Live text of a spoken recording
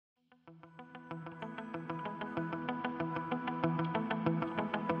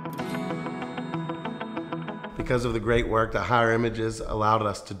because of the great work that Higher Images allowed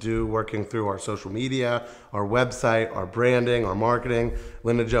us to do, working through our social media, our website, our branding, our marketing,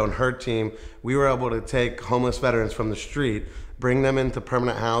 Linda Jo and her team, we were able to take homeless veterans from the street, bring them into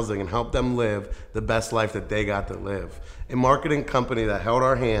permanent housing, and help them live the best life that they got to live. A marketing company that held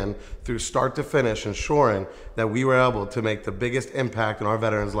our hand through start to finish, ensuring that we were able to make the biggest impact in our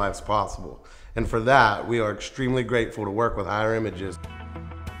veterans' lives possible. And for that, we are extremely grateful to work with Higher Images.